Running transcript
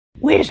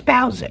Where's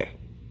Bowser?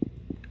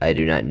 I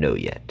do not know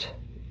yet.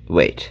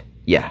 Wait,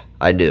 yeah,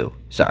 I do.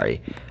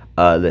 Sorry.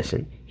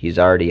 Listen, he's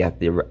already at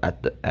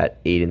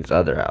Aiden's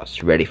other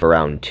house, ready for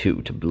round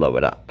 2 to blow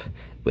it up.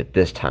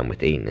 This time with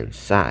Aiden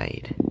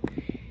inside.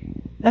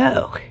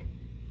 Oh,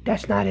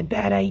 that's not a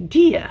bad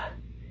idea.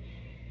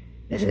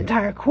 This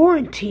entire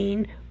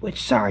quarantine,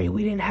 which, sorry,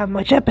 we didn't have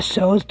much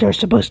episodes, there's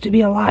supposed to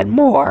be a lot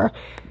more,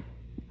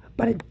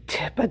 but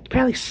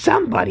apparently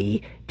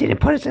somebody didn't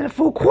put us in a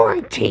full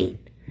quarantine.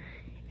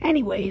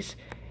 Anyways,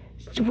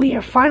 so we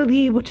are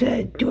finally able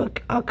to do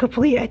a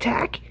complete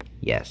attack.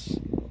 Yes.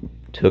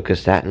 Took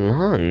us that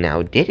long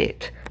now, did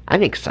it?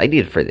 I'm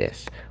excited for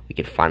this. We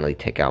can finally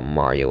take out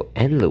Mario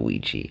and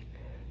Luigi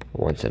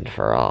once and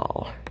for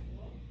all.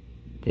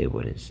 They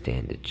wouldn't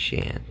stand a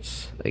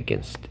chance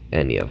against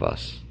any of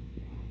us.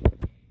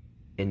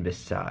 And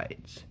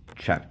besides,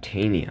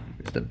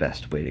 Traptanium is the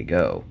best way to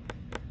go.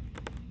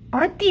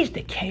 Aren't these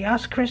the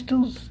Chaos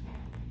Crystals?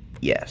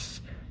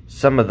 Yes,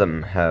 some of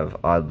them have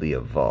oddly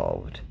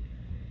evolved.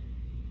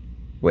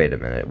 Wait a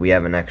minute, we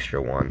have an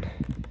extra one.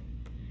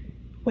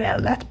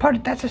 Well,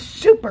 that's a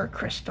super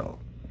crystal.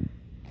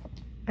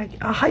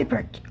 A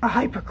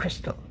hyper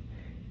crystal.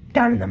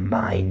 Down in the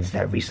mines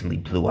that recently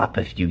blew up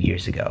a few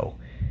years ago.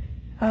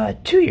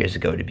 2 years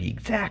ago to be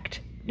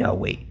exact. No,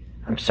 wait,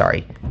 I'm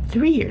sorry,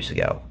 3 years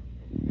ago.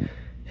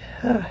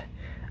 I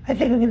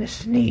think I'm gonna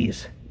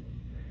sneeze.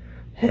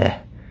 It's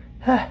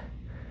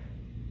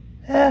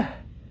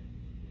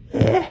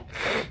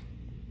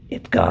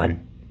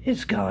gone.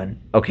 It's gone.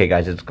 Okay,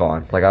 guys, it's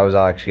gone. Like, I was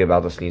actually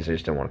about to sneeze, I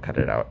just didn't want to cut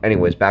it out.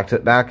 Anyways, back.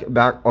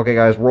 Okay,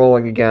 guys,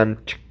 rolling again.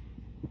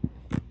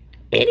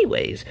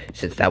 Anyways,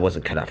 since that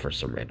wasn't cut out for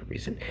some random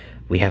reason,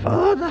 we have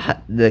all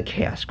the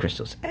Chaos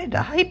Crystals and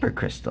a Hyper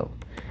Crystal.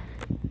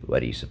 What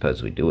do you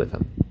suppose we do with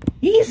them?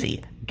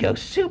 Easy. Go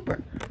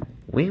super.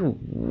 Wait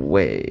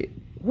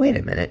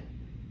a minute.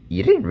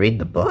 You didn't read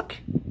the book?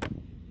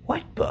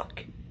 What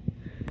book?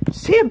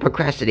 Sam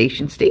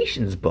Procrastination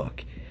Station's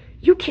book.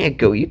 You can't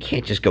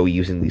just go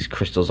using these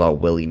crystals all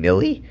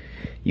willy-nilly.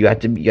 You have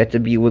to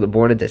be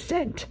born a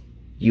descent.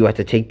 You have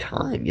to take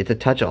time. You have to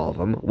touch all of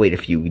them, wait a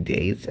few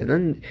days,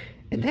 and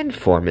then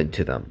form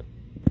into them.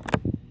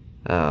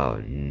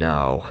 Oh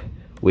no.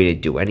 We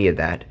didn't do any of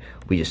that.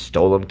 We just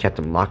stole them, kept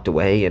them locked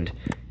away, and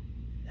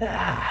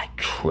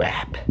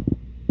crap.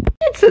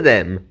 It's a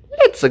them.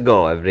 Let's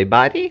go,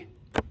 everybody.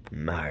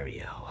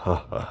 Mario, ho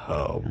ho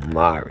ho,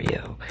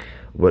 Mario.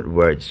 What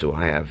words do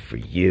I have for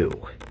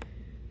you?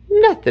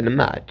 Nothing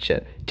much.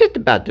 Just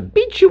about to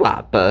beat you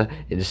up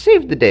and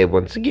save the day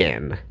once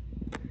again.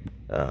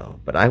 Oh,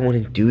 but I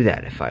wouldn't do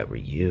that if I were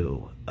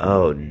you.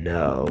 Oh,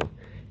 no.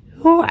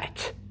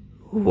 What?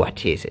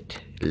 What is it,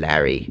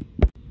 Larry?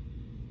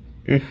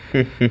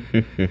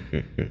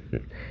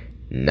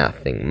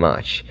 Nothing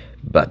much,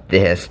 but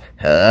this.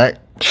 The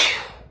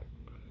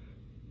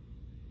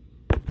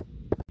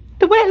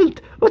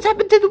world! What's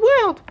happened to the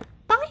world?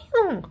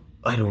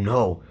 I don't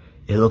know.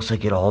 It looks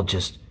like it all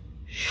just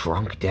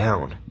shrunk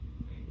down.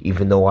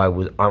 Even though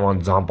I'm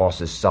on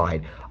Zomboss's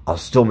side, I'll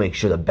still make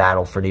sure the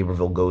battle for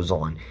Neighborville goes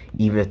on,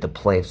 even if the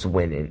plants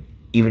win, and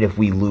even if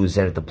we lose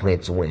and if the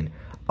plants win,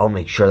 I'll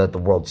make sure that the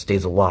world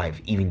stays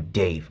alive, even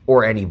Dave,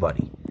 or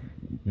anybody.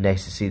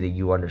 Nice to see that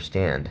you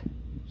understand.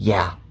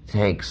 Yeah,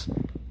 thanks.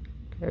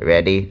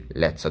 Ready?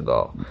 Let's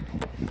go.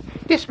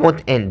 This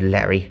won't end,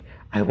 Larry.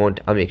 I'll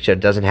make sure it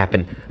doesn't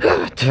happen.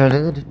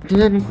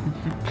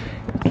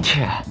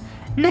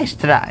 Nice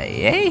try,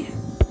 eh?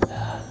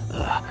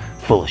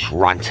 Foolish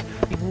runt.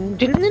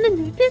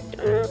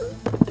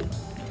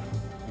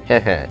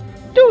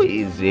 Too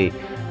easy.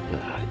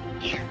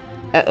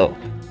 Uh-oh.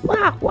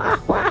 Wah, wah,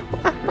 wah,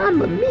 wah,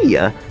 mamma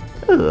mia.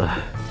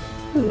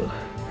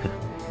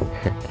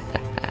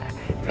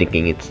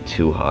 Thinking it's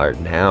too hard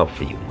now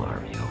for you,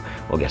 Mario.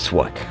 Well, guess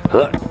what?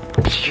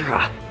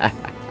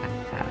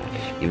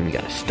 Even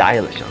got a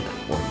stylish on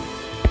that one.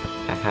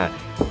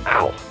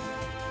 Ow!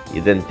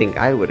 You didn't think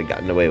I would have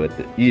gotten away with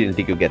it. You didn't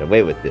think you'd get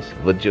away with this,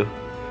 would you?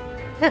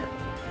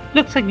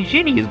 Looks like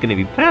Jenny is gonna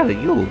be proud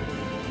of you.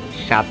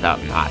 Shut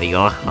up,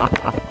 Mario.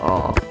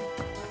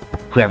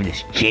 Whoever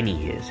this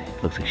Jenny is,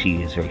 looks like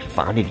she is very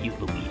fond of you,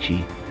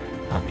 Luigi.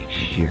 I'll make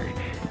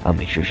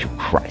sure she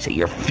cries at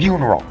your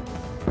funeral.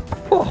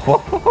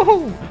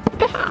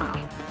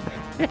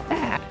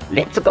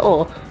 Let's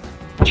go.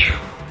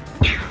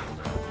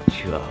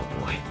 Oh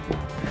boy.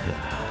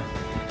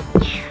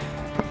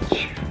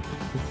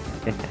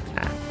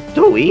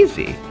 Too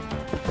easy.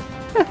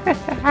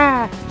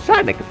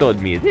 Sonic told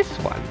me this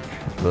one.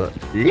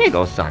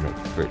 Lego Sonic,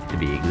 for it to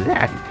be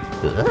exact.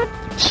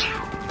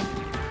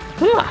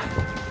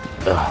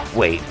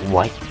 Wait,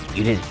 what?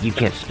 You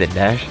can't spin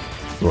dash?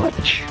 What?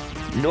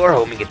 Nor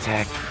homing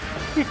attack.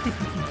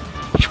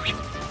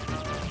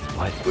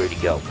 What? Where'd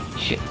he go?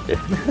 Shit.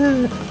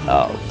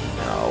 Oh,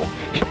 no.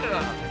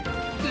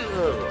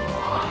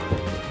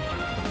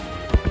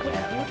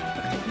 Well, looks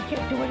like you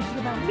can't do anything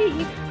about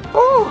me.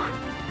 Oh!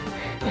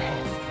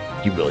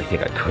 You really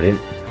think I couldn't?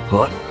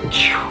 What?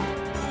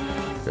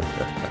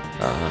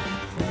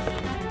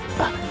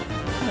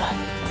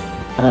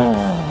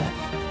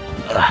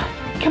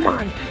 Come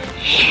on.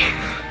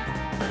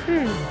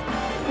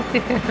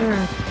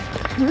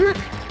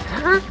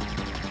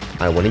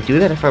 I wouldn't do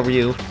that if I were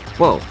you.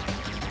 Whoa.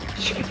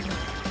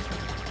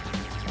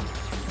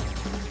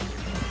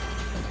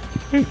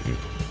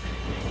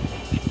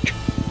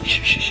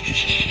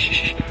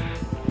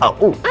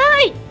 Oh.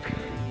 Hey!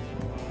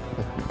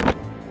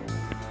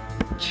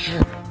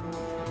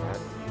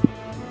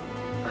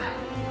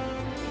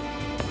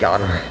 Got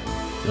him.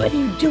 What are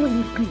you doing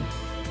with me?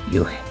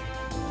 You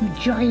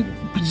giant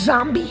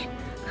zombie?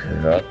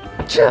 Oh.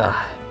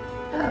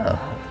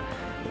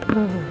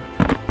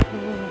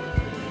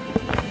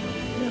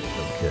 That's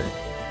so good.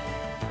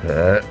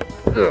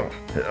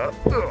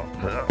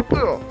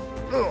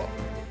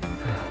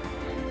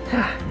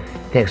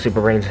 Thanks,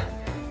 Super Brains.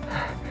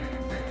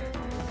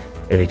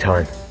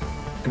 Anytime.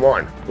 Come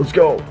on, let's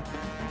go.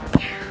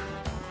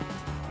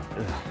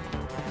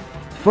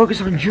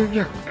 Focus on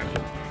Junior.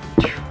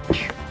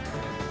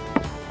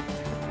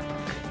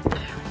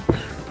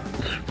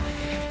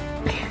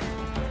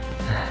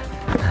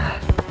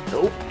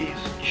 Nope, he's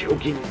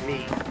choking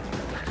me.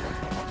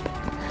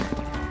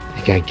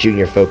 I got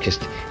Junior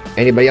focused.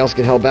 Anybody else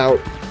can help out?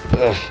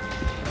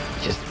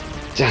 Just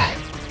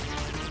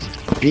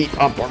beat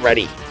up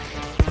already.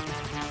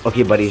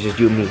 Okay, buddy, it's just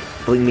you and me.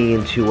 Fling me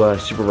into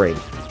Super Brains.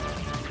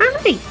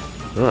 Hi!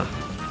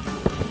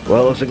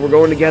 Well, looks like we're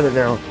going together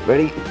now.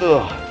 Ready?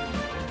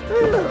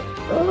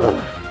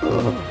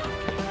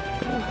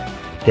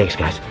 Thanks,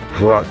 guys.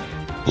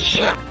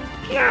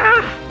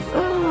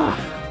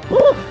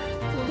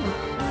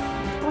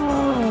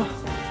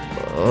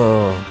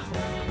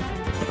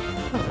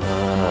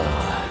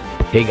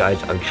 Hey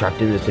guys, I'm trapped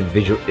in this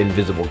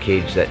invisible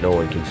cage that no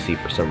one can see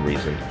for some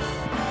reason.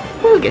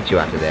 We'll get you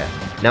out of there.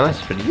 Now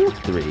as for you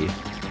three,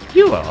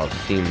 you all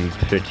seem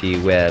pretty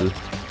well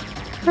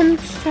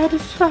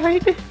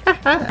Unsatisfied?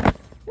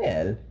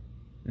 well,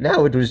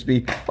 now it will just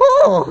be,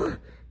 oh,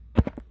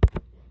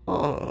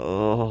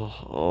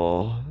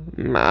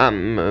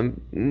 Mamma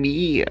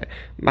mia,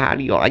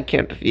 Mario, I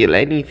can't feel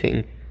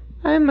anything.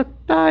 I'm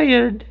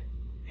tired.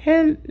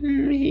 Help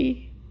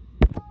me.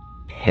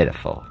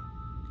 Pitiful.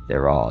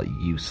 They're all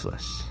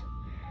useless.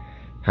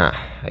 Huh,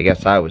 I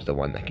guess I was the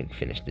one that can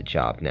finish the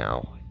job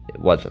now,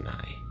 wasn't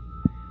I?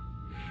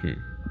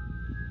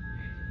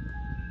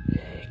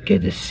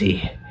 Good to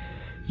see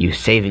you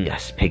saving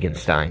us,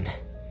 Piggenstein.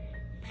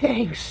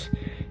 Thanks.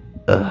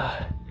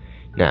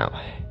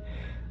 Now,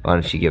 why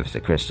don't you give us the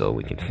crystal and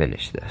we can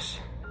finish this?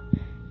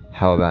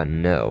 How about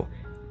no?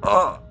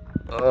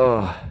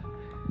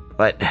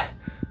 What are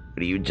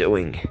you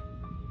doing?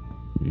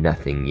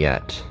 Nothing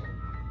yet.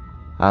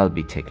 I'll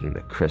be taking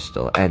the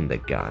crystal and the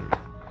gun.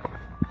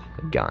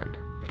 The gun.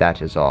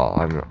 That is all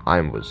I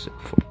was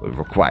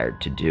required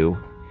to do.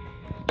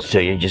 So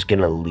you're just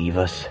gonna leave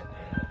us?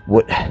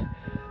 What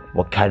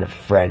kind of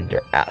friend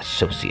or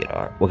associate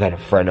are? What kind of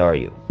friend are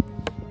you?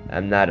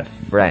 I'm not a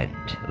friend,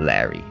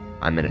 Larry.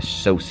 I'm an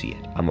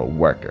associate. I'm a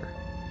worker.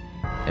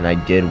 And I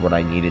did what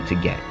I needed to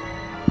get.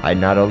 I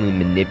not only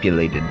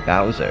manipulated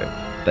Bowser,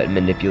 but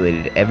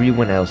manipulated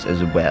everyone else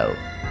as well.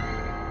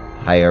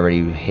 I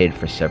already hid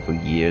for several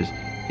years.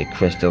 The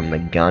crystal and the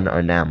gun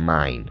are now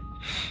mine.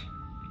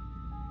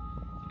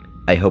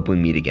 I hope we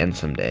meet again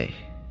someday.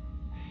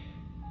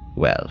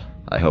 Well,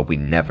 I hope we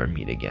never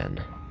meet again.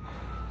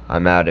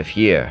 I'm out of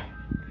here.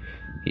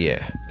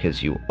 Here,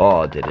 because you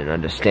all didn't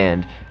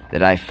understand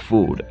that I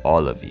fooled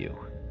all of you.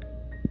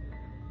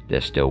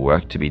 There's still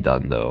work to be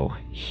done, though.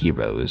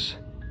 Heroes.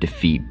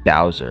 Defeat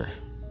Bowser.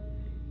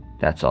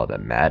 That's all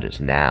that matters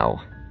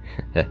now.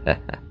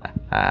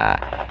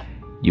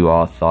 You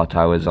all thought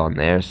I was on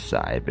their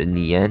side, but in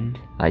the end,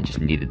 I just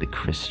needed the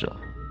crystal.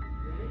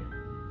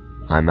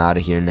 I'm out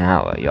of here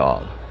now,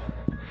 y'all.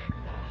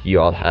 You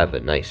all have a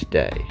nice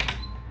day.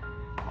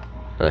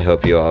 I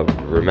hope you all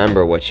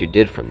remember what you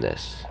did from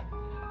this.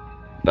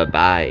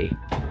 Bye-bye.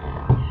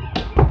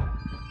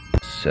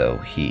 So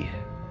he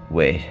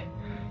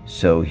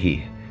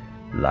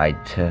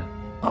lied to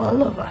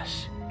All of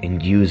us.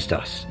 and used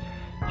us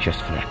just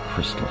for that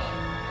crystal.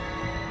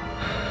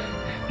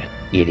 That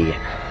idiot.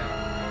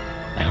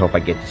 I hope I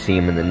get to see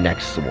him in the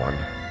next one.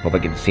 Hope I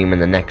get to see him in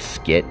the next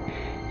skit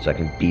so I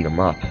can beat him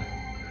up.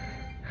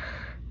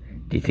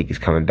 Do you think he's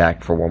coming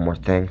back for one more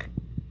thing?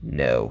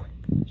 No.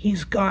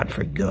 He's gone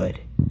for good.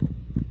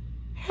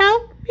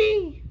 Help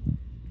me.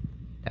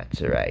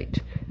 That's right.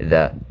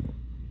 The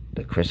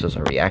crystals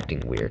are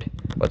reacting weird.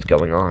 What's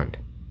going on?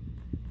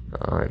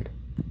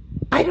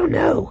 I don't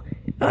know.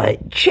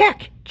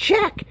 Check.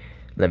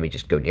 Let me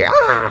just go near.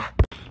 Ah!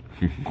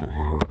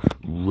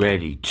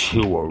 Ready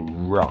to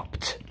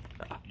erupt.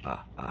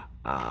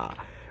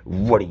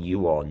 What are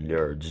you all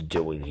nerds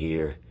doing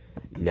here?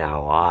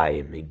 Now I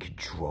am in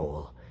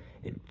control,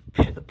 and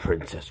the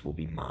princess will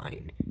be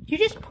mine. You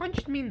just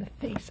punched me in the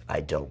face.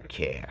 I don't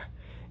care.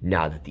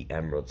 Now that the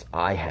emeralds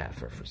I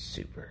have are for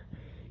Super,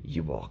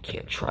 you all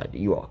can't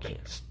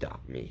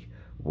stop me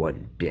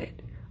one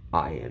bit.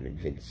 I am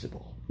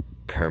invincible,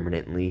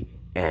 permanently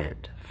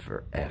and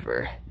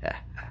forever.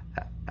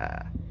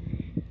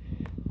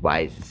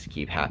 Why does this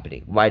keep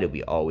happening? Why do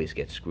we always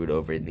get screwed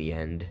over in the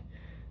end?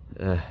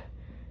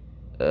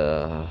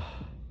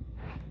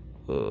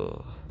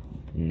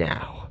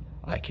 Now,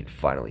 I can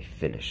finally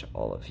finish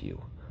all of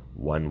you,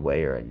 one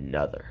way or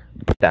another.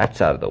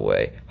 That's out of the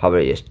way. How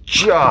about I just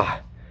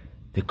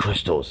the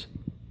crystals?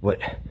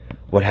 What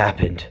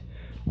happened?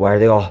 Why are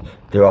they all?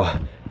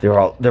 They're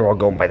all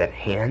going by that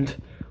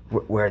hand.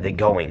 Where are they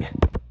going?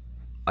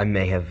 I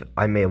may have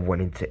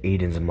went into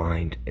Aiden's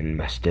mind and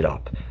messed it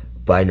up,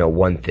 but I know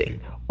one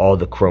thing: all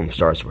the chrome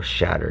stars were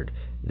shattered.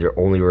 There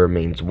only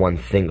remains one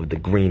thing of the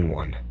green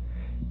one,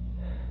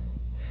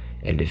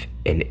 and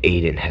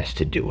Aiden has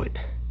to do it.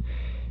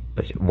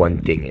 But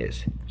one thing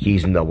is,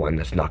 he's the one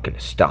that's not going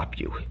to stop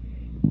you.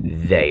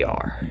 They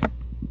are.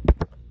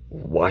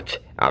 What?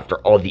 After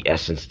all the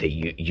essence that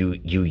you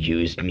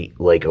used me,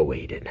 Lego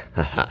Aiden.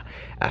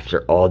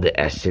 After all the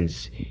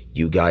essence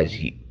you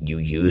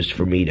used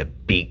for me to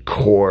beat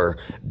Core,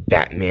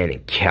 Batman,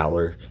 and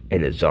Caller,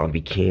 and the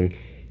Zombie King,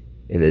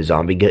 and the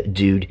Zombie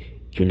Dude,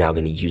 you're now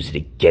going to use it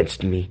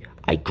against me?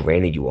 I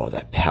granted you all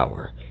that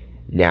power.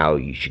 Now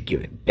you should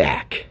give it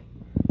back.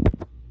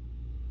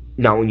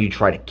 Not when you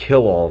try to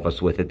kill all of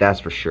us with it, that's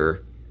for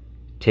sure.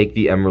 Take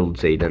the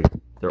emeralds, Aiden.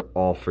 They're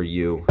all for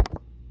you.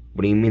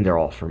 What do you mean they're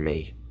all for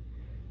me?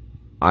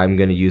 I'm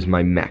gonna use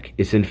my mech.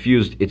 It's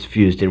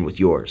fused in with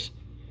yours.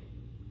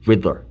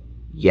 Riddler.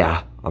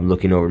 Yeah, I'm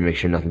looking over to make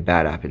sure nothing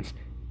bad happens.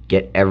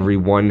 Get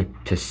everyone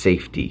to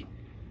safety.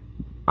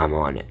 I'm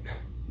on it.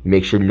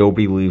 Make sure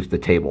nobody leaves the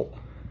table.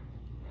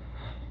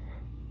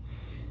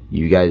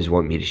 You guys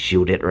want me to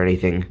shoot it or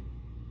anything?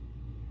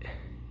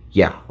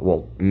 Yeah,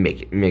 well,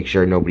 make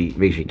sure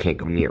you can't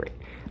go near it.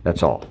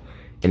 That's all.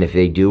 And if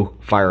they do,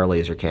 fire a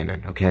laser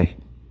cannon, okay?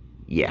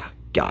 Yeah,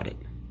 got it.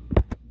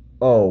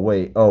 Oh,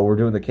 wait. Oh, we're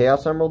doing the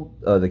Chaos Emerald?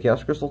 The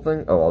Chaos Crystal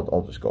thing? Oh,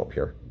 I'll just go up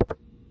here.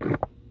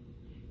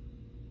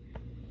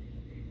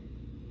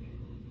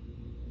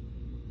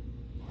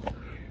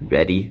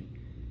 Ready?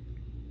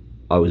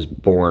 I was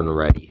born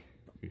ready.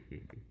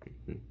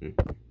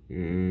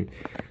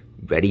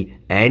 Ready?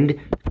 And?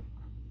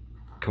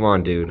 Come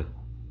on, dude.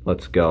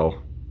 Let's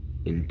go.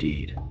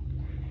 Indeed.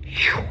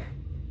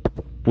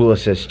 Will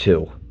assist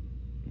too.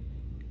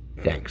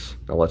 Thanks.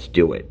 Now let's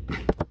do it.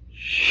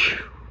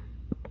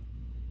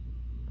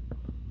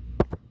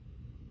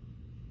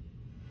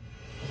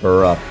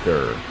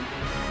 Eruptor.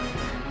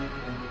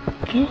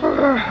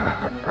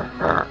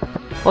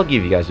 I'll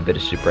give you guys a bit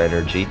of super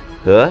energy.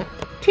 Huh?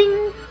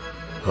 Ting.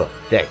 Huh,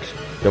 thanks.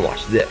 Now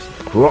watch this.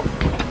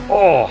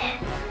 Oh.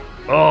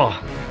 Oh.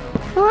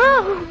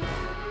 Whoa!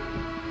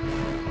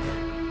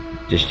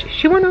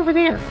 She went over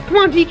there. Come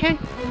on, DK.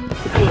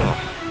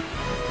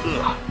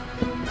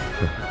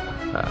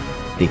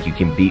 Think you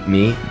can beat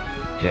me?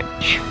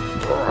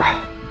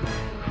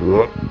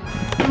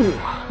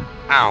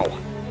 Ow.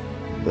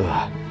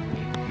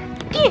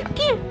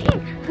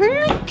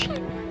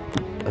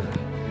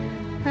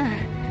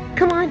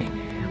 Come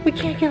on, we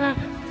can't give up.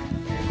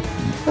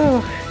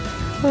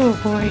 Oh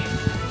boy.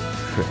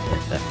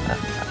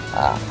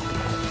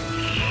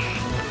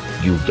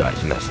 You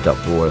guys messed up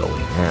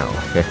royally now.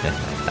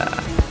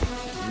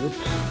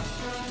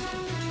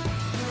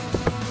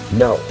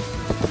 No.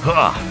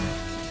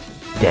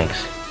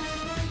 Thanks.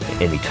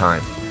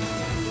 Anytime.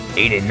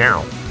 Aiden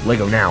now.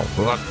 Lego now.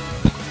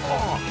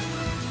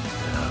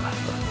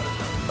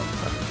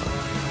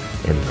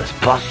 Endless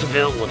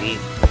possibility.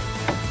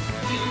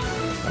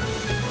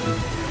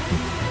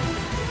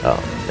 Oh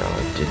no,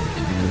 it didn't.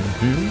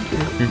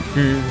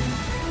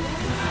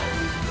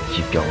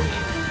 Keep going.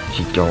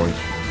 Keep going.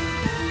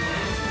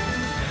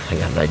 I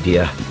got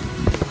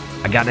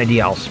an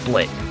idea. I'll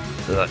split.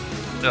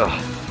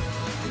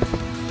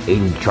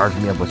 Aiden charged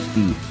me up with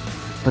speed.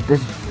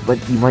 But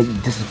you might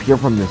disappear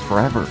from this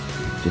forever.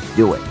 Just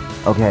do it.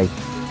 Okay.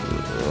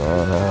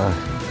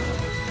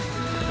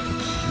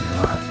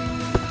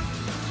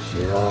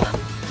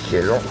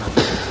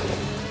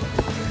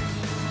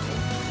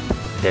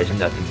 There's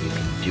nothing you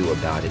can do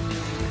about it.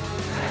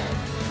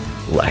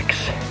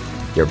 Lex,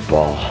 your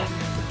ball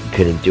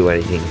couldn't do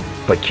anything,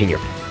 but can your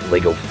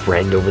Lego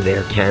friend over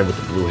there can with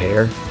the blue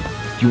hair?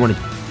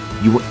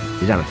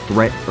 Is that a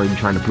threat, or are you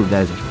trying to prove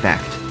that as a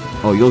fact?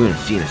 Oh, you're gonna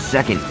see in a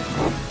second.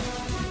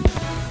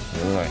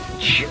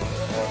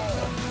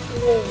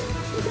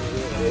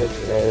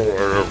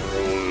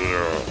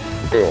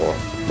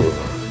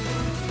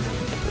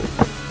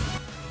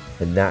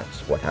 And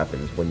that's what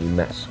happens when you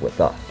mess with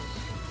us.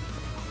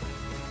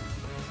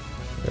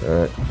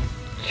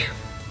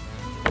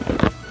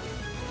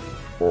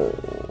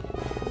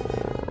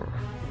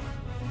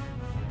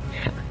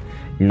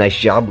 Nice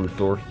job,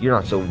 Luthor. You're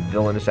not so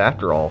villainous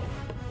after all.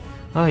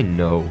 I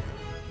know.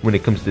 When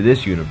it comes to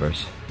this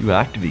universe, you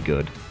have to be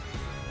good.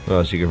 Or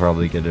else you could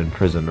probably get in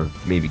prison or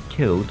maybe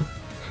killed.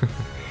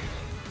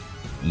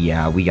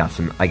 Yeah, we got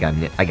some. I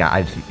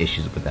have some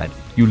issues with that.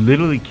 You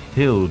literally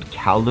killed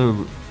Calder,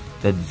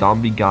 that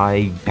zombie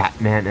guy,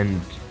 Batman,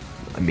 and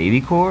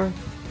maybe Core.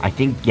 I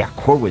think, yeah,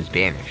 Core was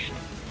banished,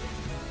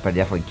 but I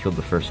definitely killed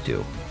the first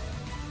two.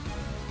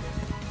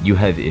 You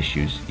have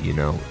issues, you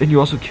know. And you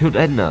also killed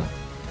Edna.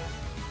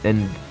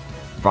 And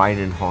Ryan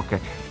and Hawkeye.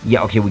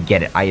 Yeah, okay, we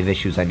get it. I have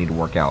issues I need to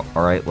work out.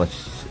 Alright,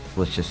 let's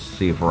just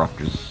see if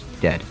Eruptor's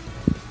dead.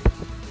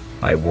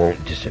 I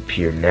won't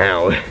disappear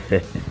now.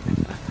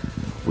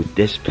 With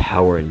this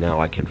power now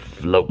I can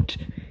float.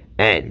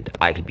 And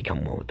I can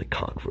become one with the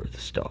Conqueror of the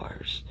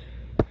Stars.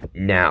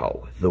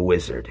 Now, the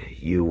wizard,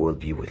 you will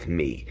be with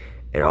me.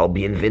 And I'll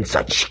be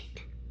invincible.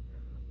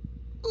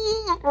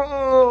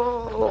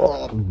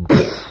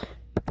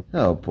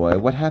 Oh boy,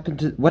 what happened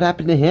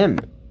to him?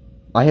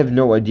 I have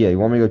no idea. You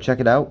want me to go check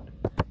it out?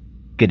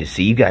 Good to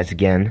see you guys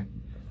again.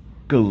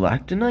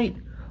 Galactonite?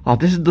 Oh,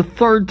 this is the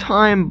third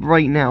time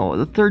right now.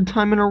 The third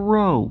time in a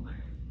row.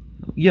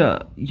 Yeah,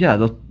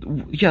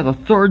 the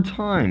third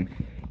time.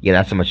 Yeah,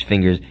 that's how much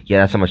fingers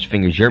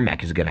your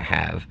mech is gonna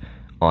have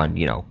on,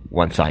 you know,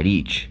 one side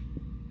each.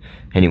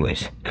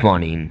 Anyways, come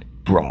on in,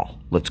 brawl.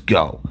 Let's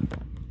go.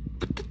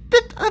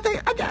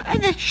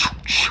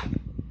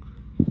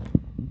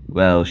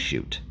 Well,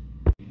 shoot.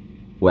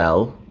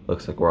 Well,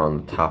 looks like we're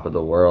on the top of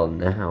the world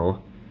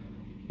now.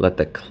 Let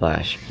the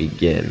clash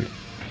begin.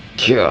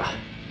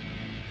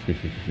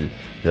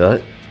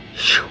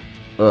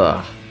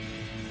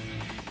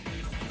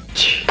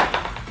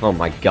 Oh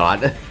my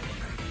god.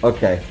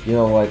 Okay, you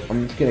know what?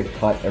 I'm just gonna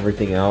cut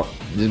everything out.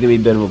 This is gonna be a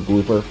bit of a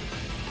blooper.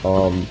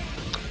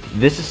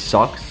 This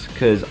sucks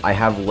because I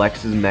have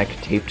Lex's mech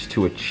taped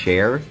to a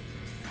chair,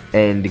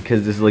 and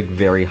because this is like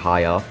very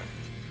high up.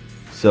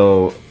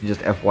 So just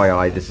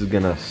FYI, this is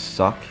gonna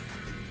suck,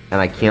 and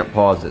I can't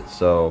pause it.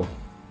 So,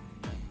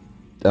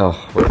 well,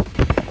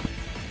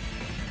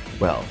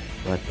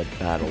 let the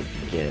battle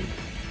begin.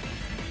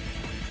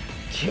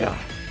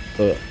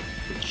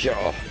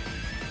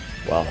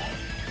 Well,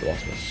 I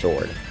lost my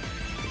sword.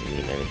 Doesn't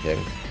mean anything.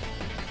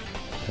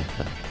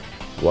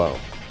 Whoa,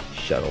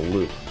 shuttle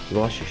loop. You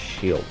lost your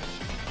shield.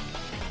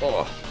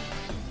 Oh,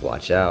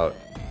 watch out.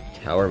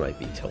 Tower might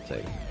be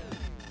tilting.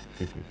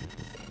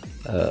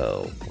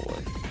 Oh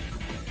boy.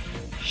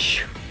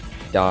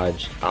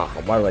 Dodge. Ah,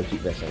 why do I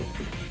keep missing?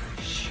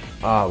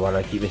 Ah, why do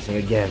I keep missing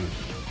again?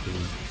 This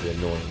is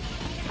annoying.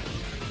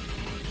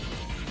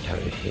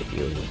 Time to hit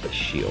you with the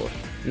shield.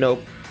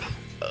 Nope.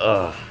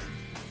 Ugh.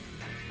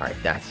 Alright,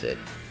 that's it.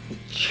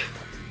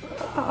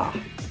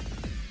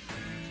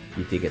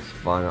 You think it's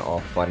fun, all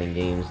fun and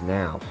games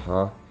now,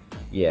 huh?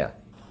 Yeah.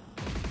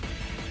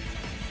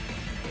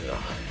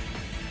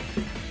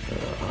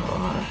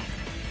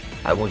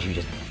 I want you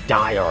to just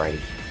die already.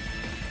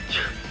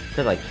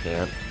 Because I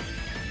can't.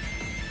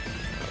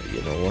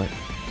 You know what?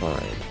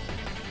 Fine.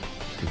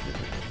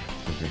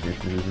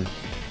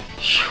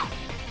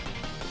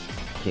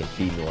 Can't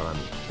beat me when I'm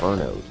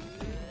infernoed.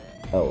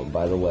 Oh, and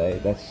by the way,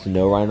 that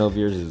snow rhino of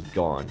yours is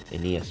gone,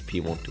 and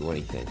ESP won't do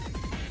anything.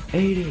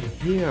 Aiden,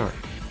 here!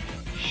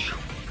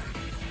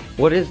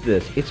 What is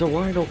this? It's a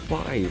Rhino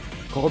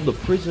 5, called the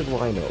Prison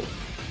Rhino.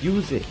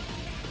 Use it!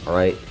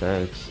 Alright,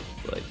 thanks.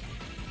 Like,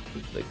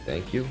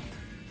 thank you?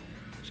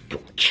 Just go.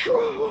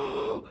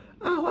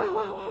 Ow, ow,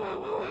 ow,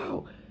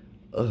 ow,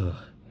 ow, ow,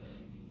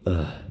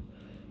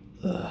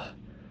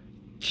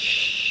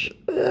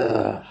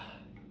 ow.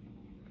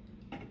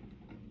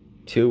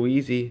 Too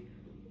easy.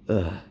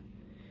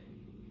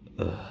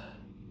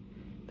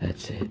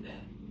 That's it.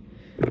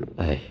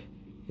 I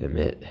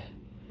admit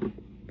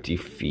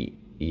defeat.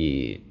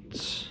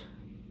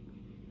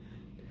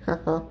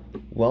 Haha.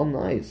 Well,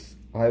 nice.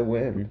 I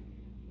win.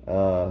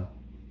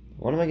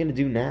 What am I gonna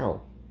do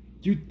now?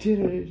 You did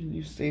it!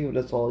 You saved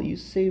us all. You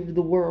saved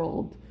the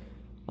world.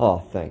 Oh,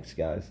 thanks,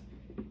 guys.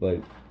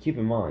 But keep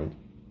in mind,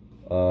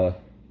 real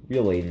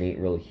Aiden ain't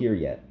really here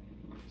yet.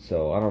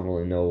 So I don't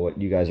really know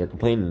what you guys are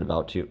complaining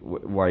about.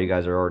 Why you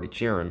guys are already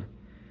cheering.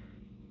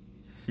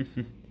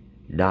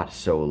 Not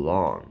so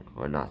long,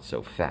 or not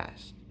so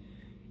fast,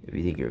 if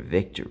you think your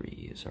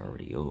victory is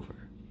already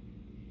over.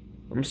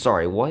 I'm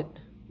sorry, what?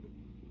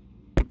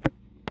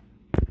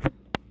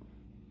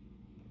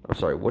 I'm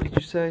sorry, what did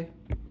you say?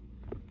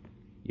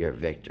 Your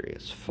victory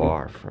is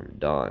far from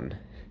done.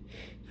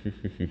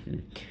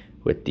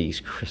 With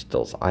these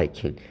crystals, I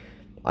can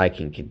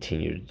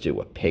continue to do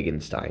what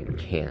Paganstein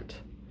can't.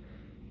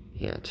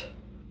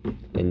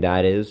 And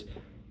that is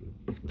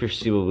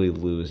presumably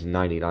lose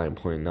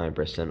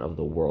 99.9% of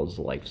the world's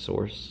life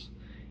source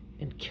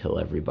and kill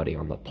everybody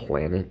on the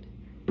planet.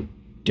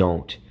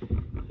 Don't.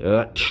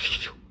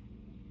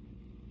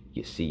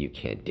 You see, you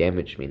can't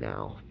damage me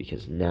now,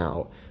 because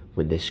now,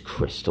 when this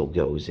crystal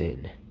goes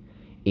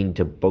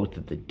into both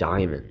of the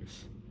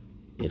diamonds,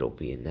 it'll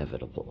be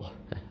inevitable.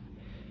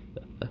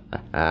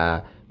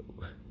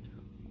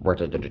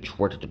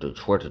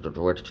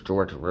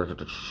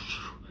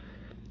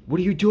 What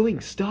are you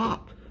doing?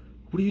 Stop!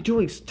 What are you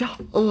doing?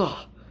 Stop!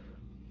 Ugh.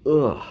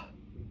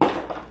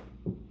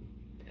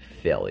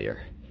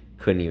 Failure.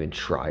 Couldn't even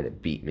try to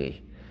beat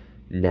me.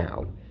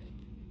 Now,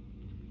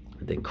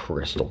 the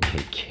crystal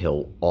can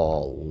kill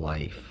all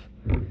life.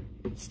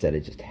 Instead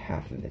of just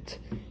half of it,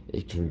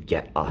 it can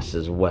get us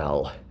as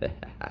well.